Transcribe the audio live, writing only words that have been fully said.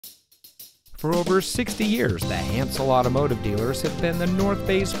For over 60 years, the Hansel Automotive Dealers have been the North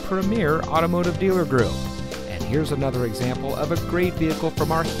Bay's premier automotive dealer group. And here's another example of a great vehicle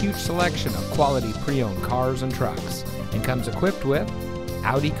from our huge selection of quality pre-owned cars and trucks. And comes equipped with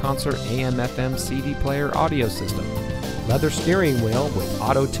Audi Concert AM/FM CD player audio system, leather steering wheel with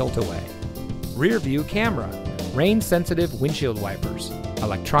auto tilt-away, rear view camera, rain-sensitive windshield wipers,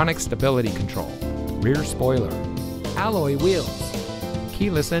 electronic stability control, rear spoiler, alloy wheels,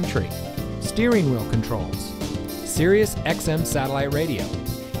 keyless entry, steering wheel controls, Sirius XM satellite radio,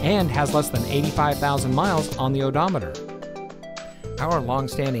 and has less than 85,000 miles on the odometer. Our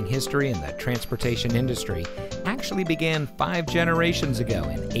long-standing history in the transportation industry actually began 5 generations ago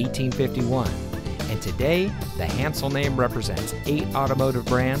in 1851, and today the Hansel name represents 8 automotive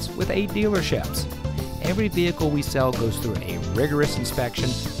brands with 8 dealerships. Every vehicle we sell goes through a rigorous inspection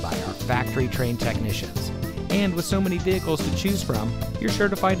by our factory-trained technicians. And with so many vehicles to choose from, you're sure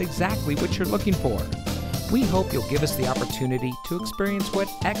to find exactly what you're looking for. We hope you'll give us the opportunity to experience what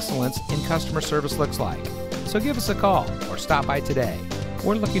excellence in customer service looks like. So give us a call or stop by today.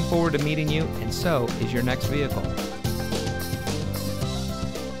 We're looking forward to meeting you, and so is your next vehicle.